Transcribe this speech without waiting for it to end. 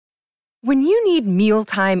When you need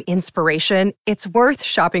mealtime inspiration, it's worth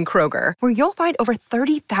shopping Kroger, where you'll find over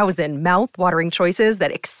 30,000 mouth-watering choices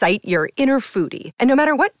that excite your inner foodie. And no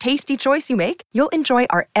matter what tasty choice you make, you'll enjoy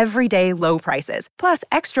our everyday low prices, plus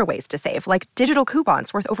extra ways to save, like digital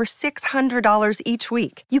coupons worth over $600 each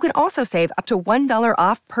week. You can also save up to $1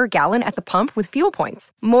 off per gallon at the pump with fuel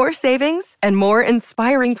points. More savings and more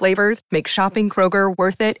inspiring flavors make shopping Kroger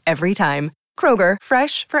worth it every time. Kroger,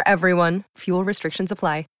 fresh for everyone. Fuel restrictions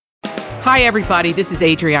apply. Hi, everybody. This is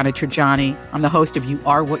Adriana Trajani. I'm the host of You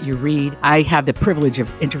Are What You Read. I have the privilege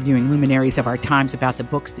of interviewing luminaries of our times about the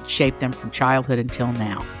books that shaped them from childhood until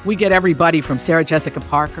now. We get everybody from Sarah Jessica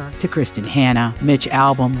Parker to Kristen Hanna, Mitch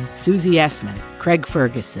Albom, Susie Essman, Craig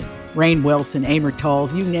Ferguson, Rainn Wilson, Amor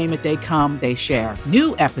Towles, you name it, they come, they share.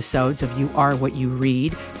 New episodes of You Are What You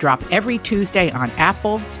Read drop every Tuesday on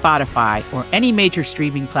Apple, Spotify, or any major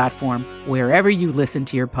streaming platform wherever you listen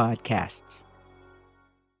to your podcasts.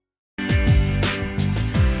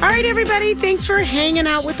 All right, everybody, thanks for hanging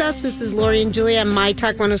out with us. This is Lori and Julia on My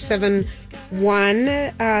Talk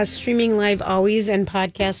 107.1, streaming live always and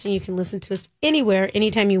podcasting. You can listen to us anywhere,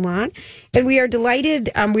 anytime you want. And we are delighted.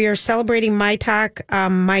 We are celebrating My Talk.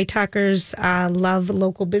 My Talkers love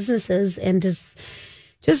local businesses and just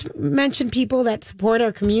mention people that support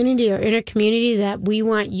our community, our inner community that we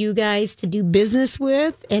want you guys to do business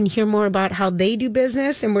with and hear more about how they do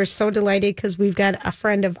business. And we're so delighted because we've got a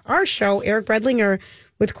friend of our show, Eric Redlinger,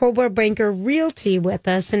 with Coldwell Banker Realty with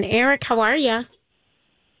us. And Eric, how are you?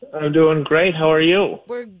 I'm doing great. How are you?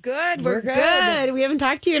 We're good. We're good. We haven't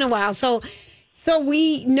talked to you in a while. So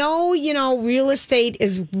we know, real estate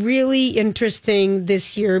is really interesting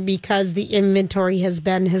this year because the inventory has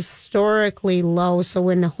been historically low. So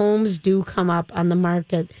when homes do come up on the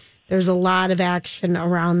market, there's a lot of action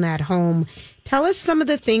around that home. Tell us some of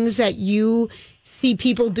the things that you see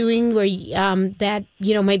people doing where that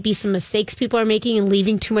might be some mistakes people are making and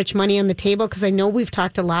leaving too much money on the table, because I know we've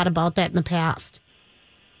talked a lot about that in the past.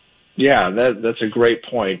 Yeah, that's a great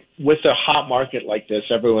point. With a hot market like this,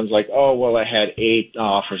 everyone's like, oh, well, I had 8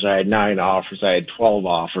 offers, I had 9 offers, I had 12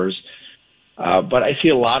 offers. But I see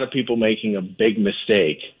a lot of people making a big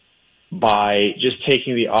mistake by just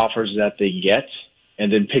taking the offers that they get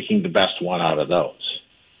and then picking the best one out of those.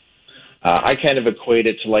 I kind of equate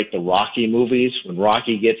it to like the Rocky movies. When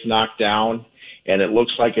Rocky gets knocked down and it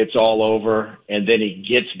looks like it's all over and then he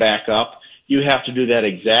gets back up, you have to do that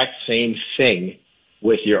exact same thing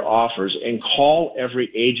with your offers and call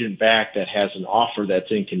every agent back that has an offer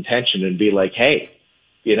that's in contention and be like, hey,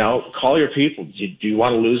 call your people. Do you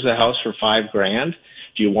want to lose the house for $5,000?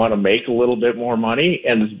 Do you want to make a little bit more money?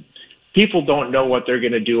 And people don't know what they're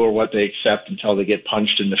going to do or what they accept until they get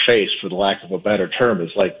punched in the face, for the lack of a better term.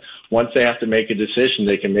 It's like, once they have to make a decision,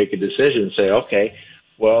 they can make a decision and say, okay,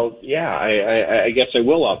 well, yeah, I guess I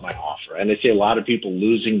will up my offer. And I see a lot of people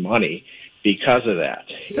losing money because of that.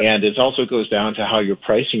 And it also goes down to how you're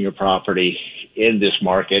pricing your property in this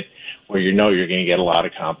market where you're going to get a lot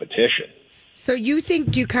of competition. So do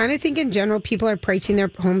you kind of think in general people are pricing their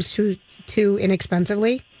homes too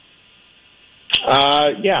inexpensively?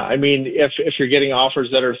 Yeah. I mean, if you're getting offers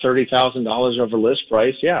that are $30,000 over list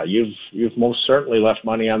price, yeah, you've most certainly left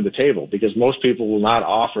money on the table, because most people will not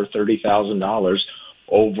offer $30,000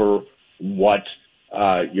 over what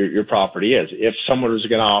your property is. If someone was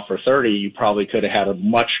going to offer 30, you probably could have had a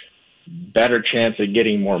much better chance of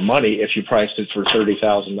getting more money if you priced it for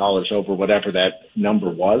 $30,000 over whatever that number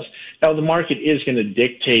was. Now, the market is going to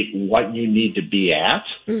dictate what you need to be at,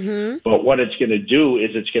 but what it's going to do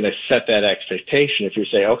is it's going to set that expectation. If you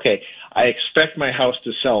say, okay, I expect my house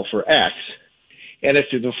to sell for X, and if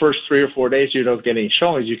the first 3 or 4 days you don't get any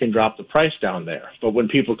showings, you can drop the price down there. But when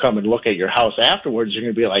people come and look at your house afterwards, you're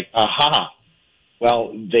going to be like, aha,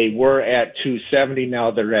 well, they were at 270, now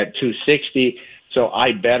they're at 260. So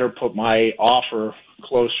I better put my offer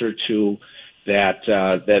closer to that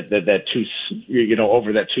over that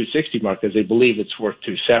 260 mark, because they believe it's worth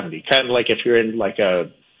 270. Kind of like if you're in like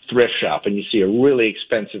a thrift shop and you see a really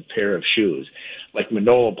expensive pair of shoes, like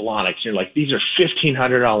Manolo Blahniks, you're like, these are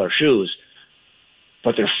 $1,500 shoes,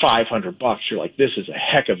 but they're $500. You're like, this is a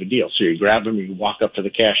heck of a deal. So you grab them, you walk up to the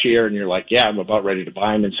cashier, and you're like, yeah, I'm about ready to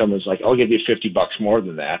buy them. And someone's like, I'll give you $50 more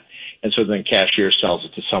than that. And so then cashier sells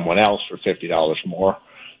it to someone else for $50 more.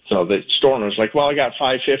 So the store owner's like, well, I got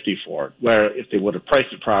 $550 for it. Where if they would have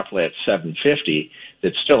priced it properly at $750,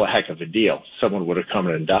 it's still a heck of a deal. Someone would have come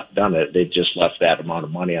in and done it. They just left that amount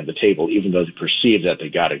of money on the table, even though they perceived that they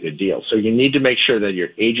got a good deal. So you need to make sure that your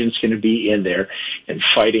agent's going to be in there and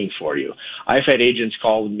fighting for you. I've had agents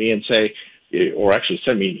call me and say, or actually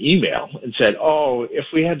send me an email and said, oh, if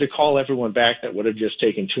we had to call everyone back, that would have just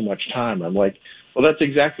taken too much time. I'm like, Well, that's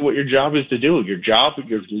exactly what your job is to do.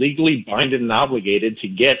 You're legally binded and obligated to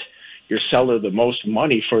get your seller the most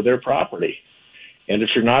money for their property. And if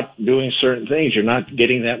you're not doing certain things, you're not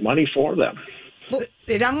getting that money for them.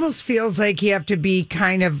 It almost feels like you have to be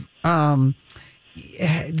kind of,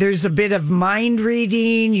 there's a bit of mind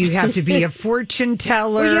reading. You have to be a fortune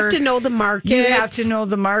teller. Well, you have to know the market. You have to know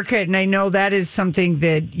the market. And I know that is something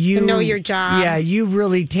that you know your job. Yeah, you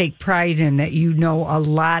really take pride in, that you know a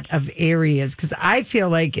lot of areas. Because I feel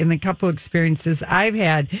like in the couple experiences I've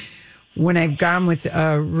had, when I've gone with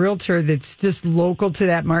a realtor that's just local to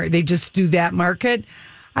that market, they just do that market.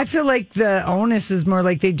 I feel like the onus is more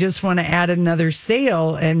like they just want to add another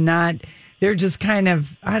sale and not, they're just kind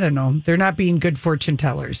of, I don't know, they're not being good fortune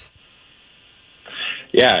tellers.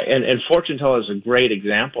 Yeah, and fortune teller is a great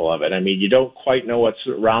example of it. I mean, you don't quite know what's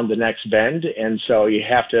around the next bend, and so you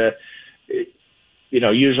have to,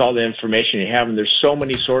 use all the information you have. And there's so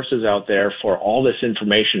many sources out there for all this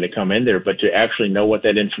information to come in there, but to actually know what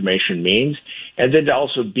that information means, and then to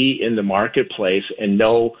also be in the marketplace and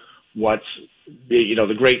know what's,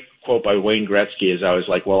 the great quote by Wayne Gretzky is always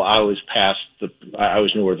like, well, I always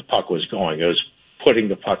knew where the puck was going. It was putting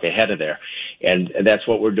the puck ahead of there. And that's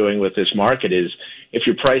what we're doing with this market is if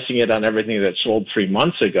you're pricing it on everything that sold 3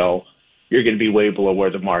 months ago, you're going to be way below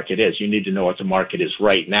where the market is. You need to know what the market is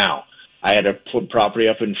right now. I had a property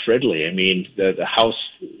up in Fridley. I mean, the house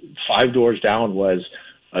 5 doors down was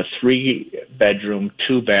a 3-bedroom,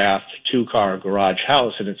 2-bath, 2-car garage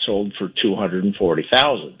house, and it sold for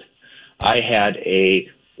 $240,000. I had a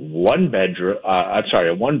 1-bath,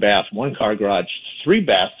 1-car garage,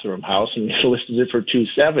 3-bathroom house, and we listed it for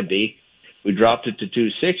 $270. We dropped it to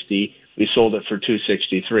 $260. We sold it for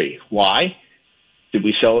 $263. Why? Did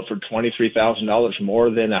we sell it for $23,000 more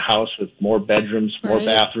than a house with more bedrooms, more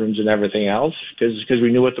bathrooms, and everything else? Because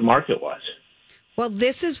we knew what the market was. Well,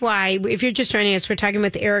 this is why, if you're just joining us, we're talking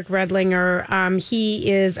with Eric Redlinger. He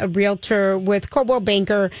is a realtor with Coldwell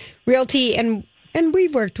Banker Realty, and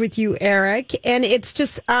we've worked with you, Eric. And it's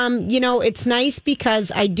just, it's nice because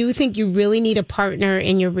I do think you really need a partner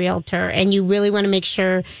in your realtor, and you really want to make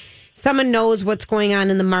sure someone knows what's going on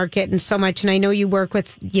in the market and so much. And I know you work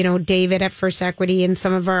with, David at First Equity and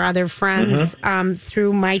some of our other friends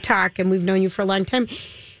through My Talk, and we've known you for a long time.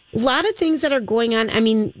 A lot of things that are going on. I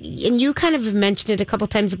mean, and you kind of mentioned it a couple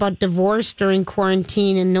times about divorce during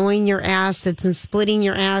quarantine and knowing your assets and splitting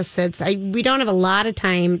your assets. We don't have a lot of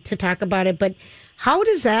time to talk about it, but how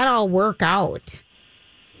does that all work out?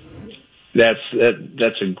 That's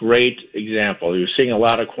a great example. You're seeing a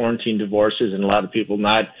lot of quarantine divorces and a lot of people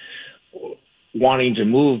not wanting to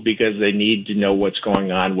move because they need to know what's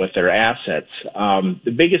going on with their assets.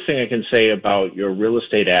 The biggest thing I can say about your real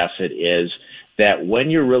estate asset is that when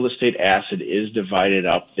your real estate asset is divided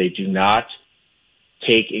up, they do not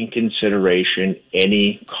take in consideration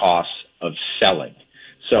any costs of selling.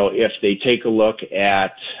 So if they take a look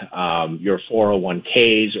at your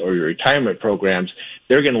 401ks or your retirement programs,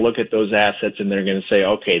 they're going to look at those assets and they're going to say,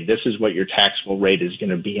 okay, this is what your taxable rate is going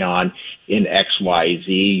to be on in XYZ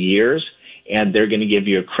years, and they're going to give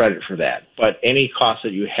you a credit for that. But any cost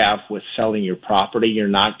that you have with selling your property, you're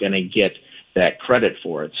not going to get that credit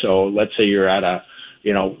for it. So let's say you're at a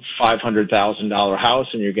 $500,000 house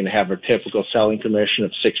and you're going to have a typical selling commission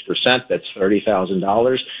of 6%. That's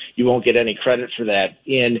 $30,000. You won't get any credit for that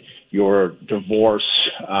in your divorce,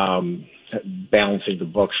 balancing the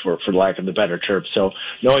books for lack of a better term. So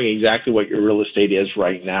knowing exactly what your real estate is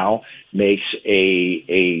right now makes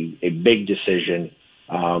a big decision,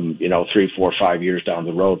 3, 4, 5 years down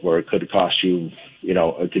the road where it could cost you,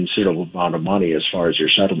 a considerable amount of money as far as your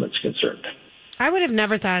settlement's concerned. I would have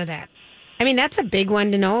never thought of that. I mean, that's a big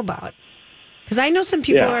one to know about. Because I know some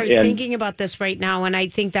people are thinking about this right now, and I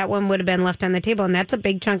think that one would have been left on the table, and that's a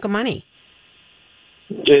big chunk of money.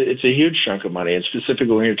 It's a huge chunk of money, and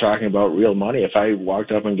specifically when you're talking about real money. If I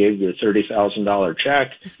walked up and gave you a $30,000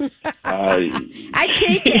 check, I'd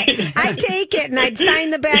take it, and I'd sign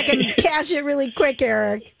the back and cash it really quick,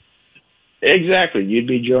 Eric. Exactly. You'd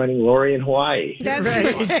be joining Lori in Hawaii. That's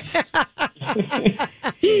right.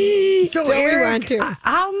 So, Eric,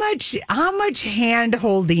 how much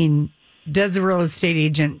hand-holding does a real estate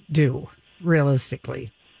agent do, realistically?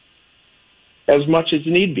 As much as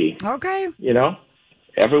need be. Okay.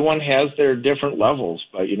 Everyone has their different levels.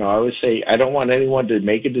 But, I always say I don't want anyone to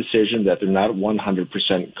make a decision that they're not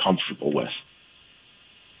 100% comfortable with.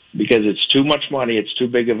 Because it's too much money. It's too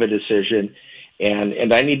big of a decision.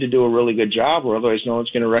 And I need to do a really good job, or otherwise no one's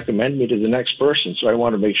going to recommend me to the next person. So I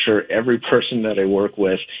want to make sure every person that I work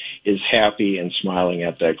with is happy and smiling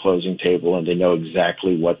at that closing table, and they know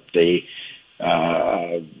exactly what they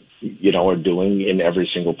are doing in every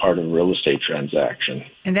single part of a real estate transaction.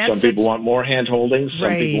 And that's some people want more hand holding, some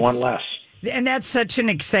right. people want less. And that's such an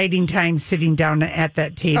exciting time sitting down at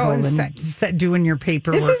that table and doing your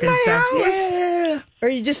paperwork this is and my stuff. House. Yeah. Or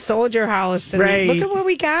you just sold your house and right. look at what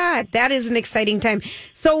we got. That is an exciting time.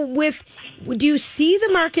 So do you see the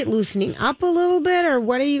market loosening up a little bit, or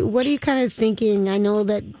what are you kind of thinking? I know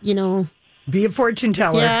that, be a fortune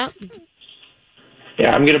teller. Yeah.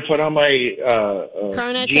 Yeah, I'm going to put on my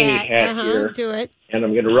genie hat here. Do it. And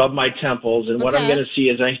I'm going to rub my temples. And what I'm going to see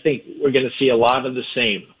is I think we're going to see a lot of the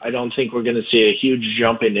same. I don't think we're going to see a huge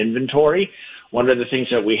jump in inventory. One of the things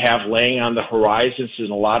that we have laying on the horizon is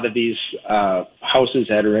a lot of these houses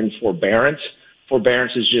that are in forbearance.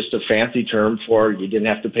 Forbearance is just a fancy term for you didn't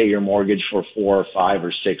have to pay your mortgage for 4 or 5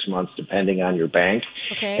 or 6 months, depending on your bank.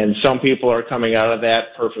 Okay. And some people are coming out of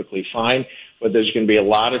that perfectly fine. But there's going to be a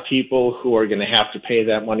lot of people who are going to have to pay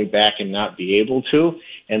that money back and not be able to.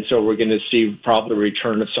 And so we're going to see probably the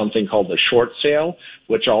return of something called a short sale,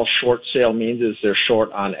 which all short sale means is they're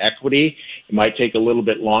short on equity. It might take a little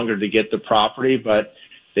bit longer to get the property, but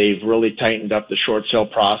they've really tightened up the short sale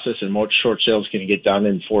process, and most short sales can get done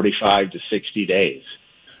in 45 to 60 days.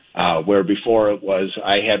 Where before it was,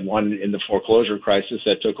 I had one in the foreclosure crisis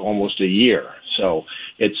that took almost a year. So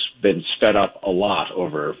it's been sped up a lot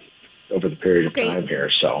over the period of time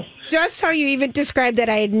here. So just how you even described that,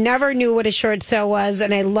 I never knew what a short sale was,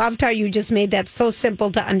 and I loved how you just made that so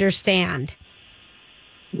simple to understand.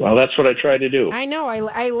 Well, that's what I try to do. I know.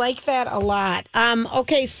 I like that a lot.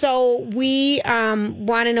 Okay, so we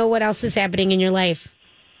want to know what else is happening in your life.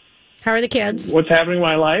 How are the kids? What's happening in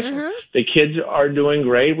my life? Uh-huh. The kids are doing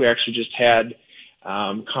great. We actually just had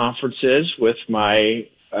conferences with my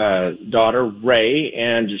daughter, Ray,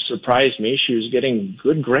 and it surprised me. She was getting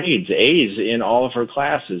good grades, A's in all of her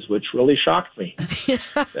classes, which really shocked me.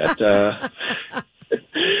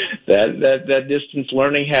 That distance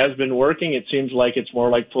learning has been working. It seems like it's more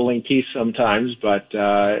like pulling teeth sometimes, but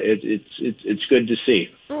it's good to see.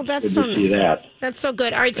 Oh, that's good so to nice. see that. That's so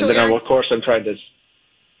good. All right, so and then, of course, I'm trying to.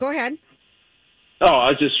 Go ahead. Oh,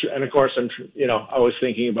 I was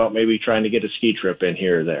thinking about maybe trying to get a ski trip in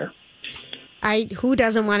here or there. Who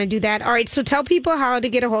doesn't want to do that? All right, so tell people how to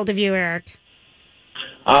get a hold of you, Eric.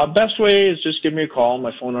 Best way is just give me a call.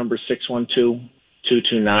 My phone number is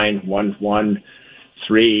 612-229-1130,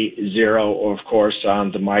 or, of course,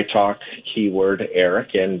 on the My Talk keyword,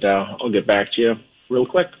 Eric, and I'll get back to you real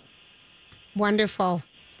quick. Wonderful.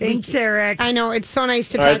 Thanks, Eric. I know. It's so nice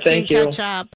to talk to you and catch up.